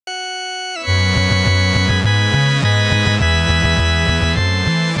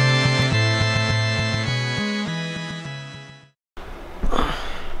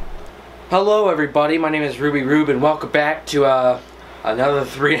Hello everybody, my name is Ruby Rube and welcome back to another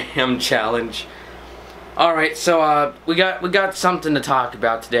 3 a.m. challenge. Alright, so we got something to talk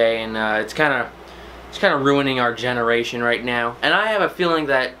about today, and it's kinda ruining our generation right now. And I have a feeling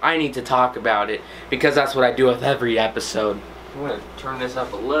that I need to talk about it because that's what I do with every episode. I'm gonna turn this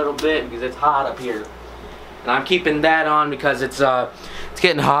up a little bit because it's hot up here. And I'm keeping that on because it's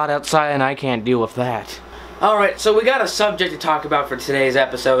getting hot outside and I can't deal with that. Alright, so we got a subject to talk about for today's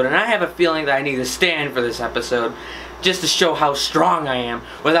episode, and I have a feeling that I need to stand for this episode just to show how strong I am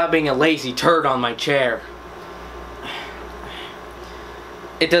without being a lazy turd on my chair.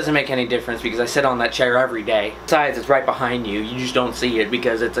 It doesn't make any difference because I sit on that chair every day. Besides, it's right behind you. You just don't see it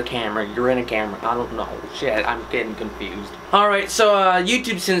because it's a camera. You're in a camera. I don't know. Shit, I'm getting confused. Alright, so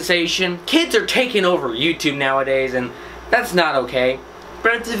YouTube sensation. Kids are taking over YouTube nowadays, and that's not okay.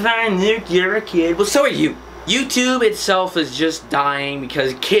 But DevineLuke, you're a kid. Well, so are you. YouTube itself is just dying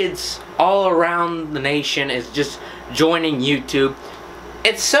because kids all around the nation is just joining YouTube.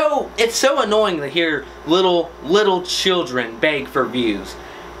 It's so annoying to hear little children beg for views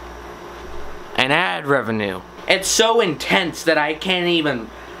and ad revenue. It's so intense that I can't even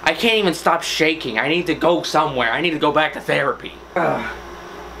stop shaking. I need to go somewhere. I need to go back to therapy.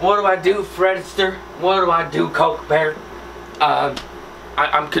 What do I do, Fredster? What do I do, Coke Bear?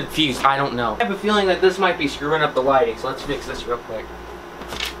 I'm confused. I don't know. I have a feeling that this might be screwing up the lighting, so let's fix this real quick.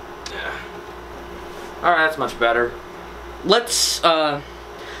 Alright, that's much better. Let's have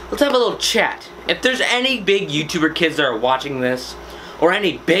a little chat. If there's any big YouTuber kids that are watching this, or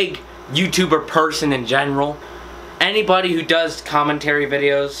any big YouTuber person in general, anybody who does commentary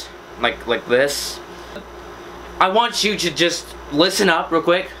videos like this, I want you to just listen up real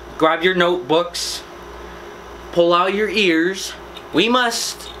quick. Grab your notebooks, pull out your ears. We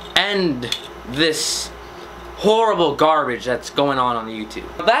must end this horrible garbage that's going on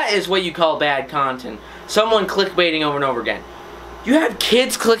YouTube. That is what you call bad content. Someone clickbaiting over and over again. You have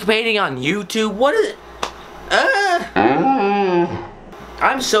kids clickbaiting on YouTube? What is it?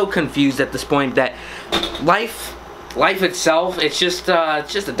 I'm so confused at this point that life itself, it's just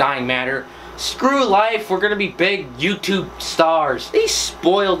a dying matter. Screw life, we're gonna be big YouTube stars. These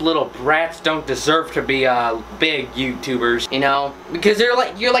spoiled little brats don't deserve to be big YouTubers, you know? Because you're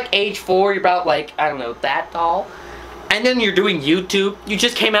like age 4, you're about like, I don't know, that tall. And then you're doing YouTube. You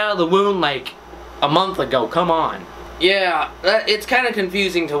just came out of the womb like a month ago, come on. Yeah, it's kind of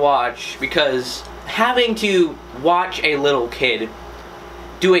confusing to watch because having to watch a little kid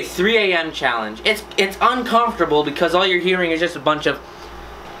do a 3 a.m. challenge, it's uncomfortable because all you're hearing is just a bunch of,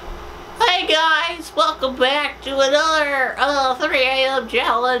 "Hey guys, welcome back to another 3 a.m.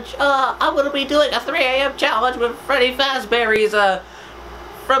 challenge. I'm gonna be doing a 3 a.m. challenge with Freddy Fazbear's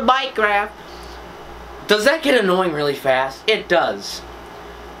from Minecraft." Does that get annoying really fast? It does.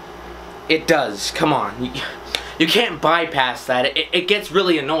 It does. Come on. You can't bypass that. It gets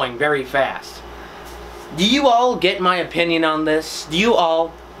really annoying very fast. Do you all get my opinion on this? Do you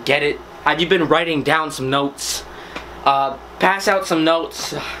all get it? Have you been writing down some notes? Pass out some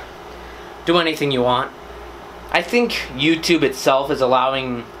notes. Do anything you want. I think YouTube itself is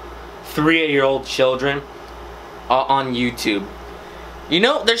allowing 3-year-old children on YouTube. You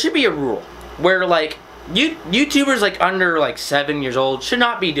know, there should be a rule where like YouTubers like under like 7 years old should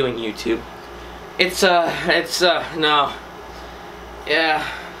not be doing YouTube. No. Yeah.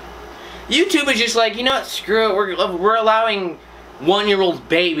 YouTube is just like, you know what, screw it, we're allowing 1-year-old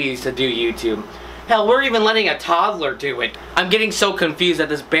babies to do YouTube. Hell, we're even letting a toddler do it. I'm getting so confused that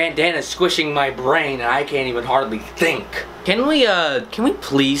this bandana is squishing my brain and I can't even hardly think. Can we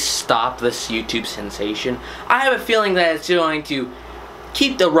please stop this YouTube sensation? I have a feeling that it's going to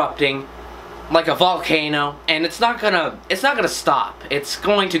keep erupting like a volcano, and it's not gonna stop. It's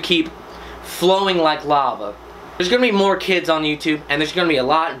going to keep flowing like lava. There's gonna be more kids on YouTube, and there's gonna be a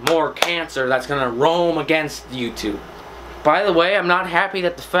lot more cancer that's gonna roam against YouTube. By the way, I'm not happy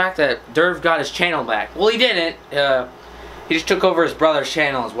that the fact that Derv got his channel back. Well, he didn't. He just took over his brother's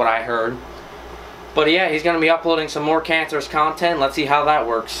channel is what I heard. But yeah, he's gonna be uploading some more cancerous content. Let's see how that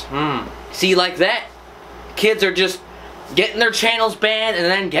works. See, like that, kids are just getting their channels banned and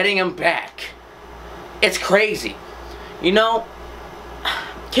then getting them back. It's crazy. You know,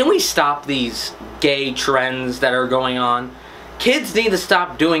 can we stop these gay trends that are going on? Kids need to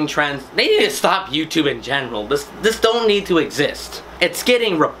stop doing trends. They need to stop YouTube in general. This don't need to exist. It's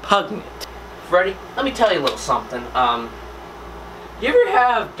getting repugnant. Freddy, let me tell you a little something. You ever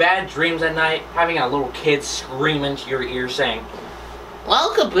have bad dreams at night, having a little kid scream into your ear saying,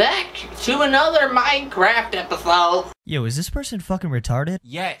 "Welcome back to another Minecraft episode"? Yo, is this person fucking retarded?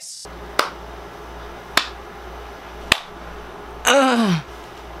 Yes.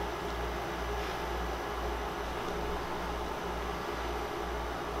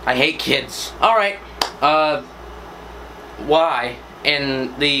 I hate kids. Alright, why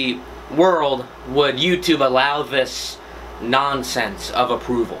in the world would YouTube allow this nonsense of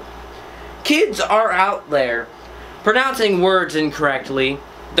approval? Kids are out there pronouncing words incorrectly.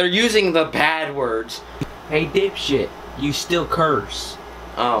 They're using the bad words. Hey dipshit, you still curse.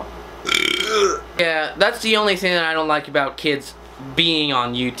 Oh. Yeah, that's the only thing that I don't like about kids being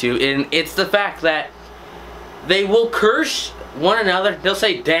on YouTube, and it's the fact that they will curse one another. They'll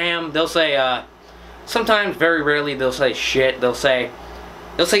say damn, they'll say sometimes, very rarely, they'll say shit, they'll say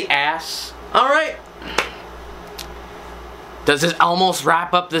ass. Alright. Does this almost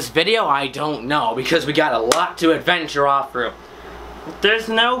wrap up this video? I don't know, because we got a lot to adventure off through. There's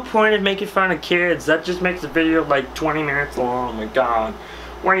no point in making fun of kids. That just makes the video like 20 minutes long. Oh my god.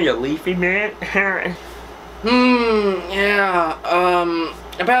 What are you, leafy man? Yeah,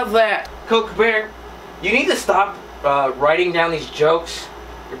 about that, Coke Bear, you need to stop writing down these jokes.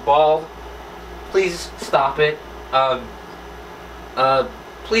 You're bald. Please stop it.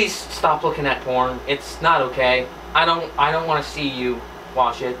 Please stop looking at porn. It's not okay. I don't want to see you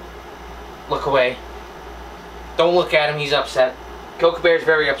watch it. Look away. Don't look at him, he's upset. Coke Bear's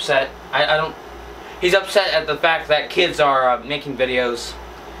very upset. He's upset at the fact that kids are making videos.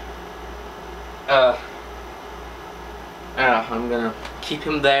 I'm gonna keep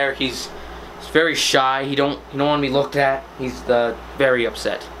him there. He's very shy. He don't want to be looked at. He's very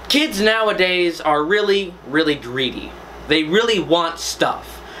upset. Kids nowadays are really greedy. They really want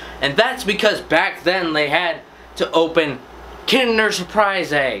stuff, and that's because back then they had to open Kinder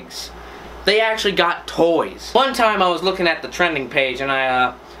Surprise eggs. They actually got toys. One time I was looking at the trending page and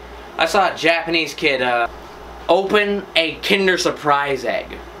I saw a Japanese kid open a Kinder Surprise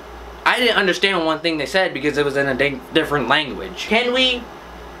egg. I didn't understand one thing they said because it was in a different language. Can we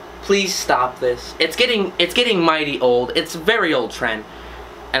please stop this? It's getting mighty old. It's a very old trend.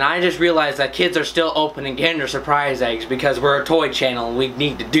 And I just realized that kids are still opening Kinder Surprise eggs because we're a toy channel and we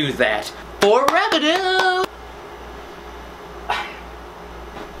need to do that for revenue.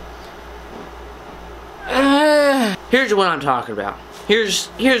 Here's what I'm talking about.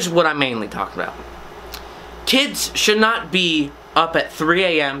 Here's what I'm mainly talking about. Kids should not be up at 3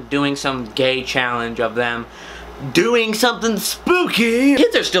 a.m. doing some gay challenge of them doing something spooky.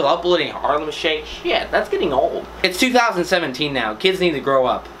 Kids are still uploading Harlem Shake. Shit, that's getting old. It's 2017 now. Kids need to grow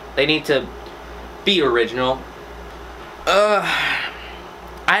up. They need to be original.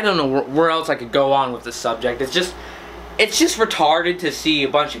 I don't know where else I could go on with this subject. It's just retarded to see a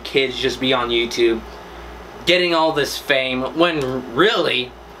bunch of kids just be on YouTube getting all this fame when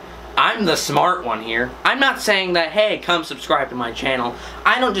really I'm the smart one here. I'm not saying that, hey, come subscribe to my channel.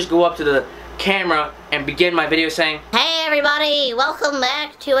 I don't just go up to the camera and begin my video saying, hey everybody, welcome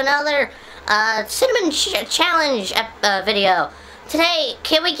back to another cinnamon challenge video. Today,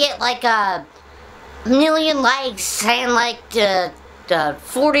 can we get like a million likes and like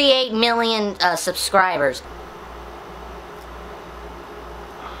 48 million subscribers?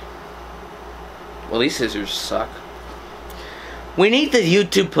 Well, these scissors suck. We need the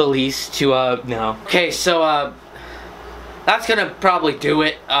YouTube police to, no. Okay, so, that's gonna probably do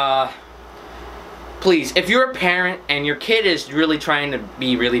it. Please, if you're a parent and your kid is really trying to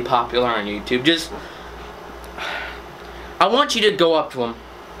be really popular on YouTube, just, I want you to go up to him.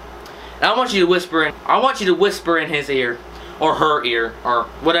 And I want you to whisper in his ear, or her ear, or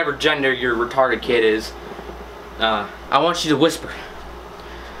whatever gender your retarded kid is. I want you to whisper,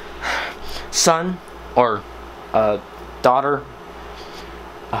 son, or, daughter,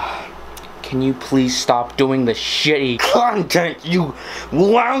 can you please stop doing the shitty content, you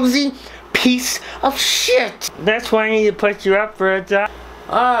lousy piece of shit? That's why I need to put you up for a job.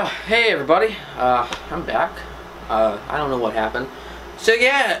 Hey everybody, I'm back. I don't know what happened. So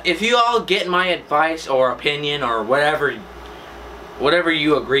yeah, if you all get my advice or opinion or whatever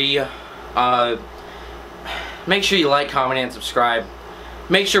you agree, make sure you like, comment, and subscribe.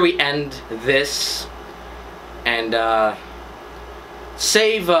 Make sure we end this and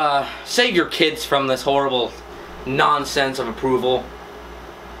save your kids from this horrible nonsense of approval.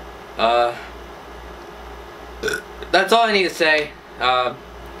 That's all I need to say.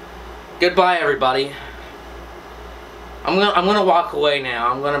 Goodbye, everybody. I'm gonna walk away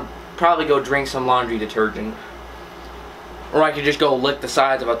now. I'm gonna probably go drink some laundry detergent, or I could just go lick the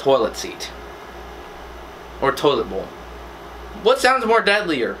sides of a toilet seat or toilet bowl. What sounds more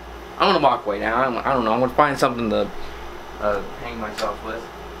deadlier? I'm gonna walk away now. I don't know. I'm gonna find something to hang myself with.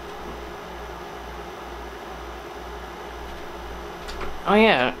 Oh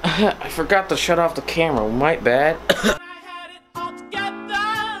yeah, I forgot to shut off the camera. My bad. I had it all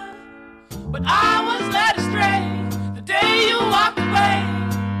together, but I